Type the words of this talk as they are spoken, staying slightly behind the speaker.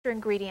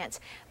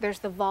ingredients. There's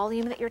the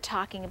volume that you're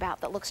talking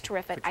about that looks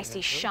terrific. I see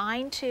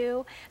shine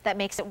too, that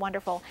makes it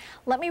wonderful.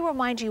 Let me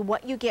remind you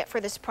what you get for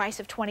this price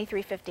of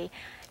 $23.50.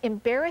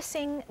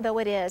 Embarrassing though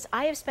it is,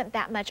 I have spent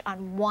that much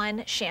on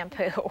one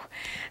shampoo.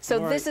 So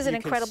Laura, this is an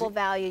incredible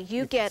value.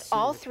 You get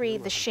all three,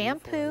 the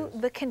shampoo,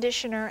 the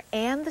conditioner,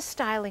 and the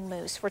styling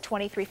mousse for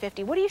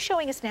 $23.50. What are you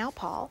showing us now,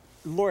 Paul?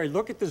 Lori,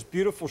 look at this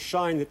beautiful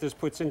shine that this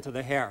puts into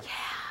the hair. Yeah.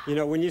 You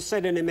know, when you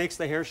said it makes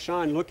the hair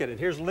shine, look at it.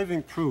 Here's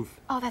living proof.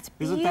 Oh, that's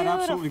beautiful. Isn't that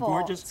absolutely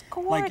gorgeous? It's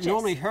gorgeous. Like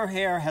normally her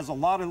hair has a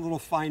lot of little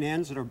fine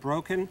ends that are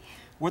broken.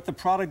 What the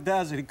product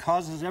does, it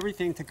causes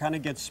everything to kind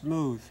of get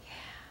smooth. Yeah.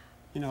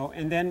 You know,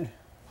 and then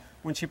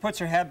when she puts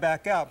her head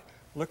back up,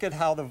 look at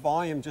how the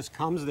volume just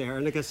comes there.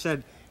 And like I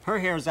said, her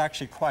hair is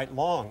actually quite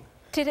long.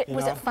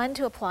 Was it fun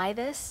to apply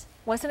this?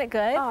 Wasn't it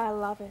good? Oh, I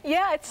love it.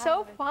 Yeah, it's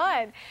so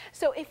fun.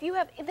 So if you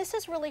have, this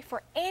is really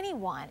for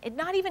anyone,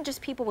 not even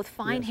just people with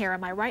fine hair,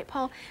 am I right,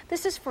 Paul?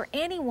 This is for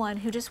anyone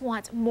who just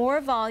wants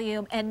more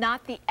volume and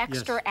not the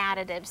extra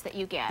additives that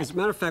you get. As a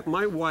matter of fact,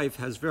 my wife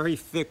has very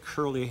thick,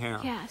 curly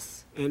hair.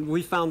 Yes. And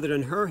we found that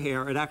in her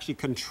hair, it actually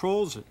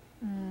controls it.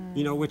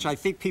 You know, which I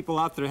think people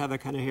out there who have that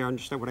kind of hair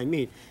understand what I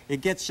mean. It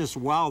gets just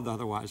wild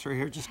otherwise. Her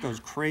hair just goes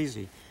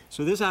crazy.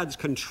 So this adds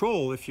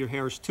control if your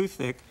hair is too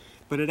thick,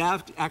 but it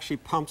actually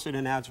pumps it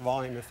and adds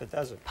volume if it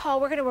doesn't.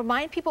 Paul, we're going to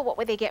remind people what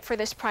would they get for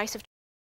this price of